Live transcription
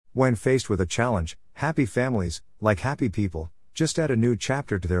When faced with a challenge, happy families, like happy people, just add a new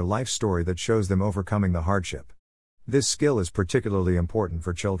chapter to their life story that shows them overcoming the hardship. This skill is particularly important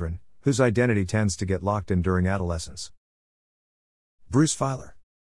for children, whose identity tends to get locked in during adolescence. Bruce Feiler.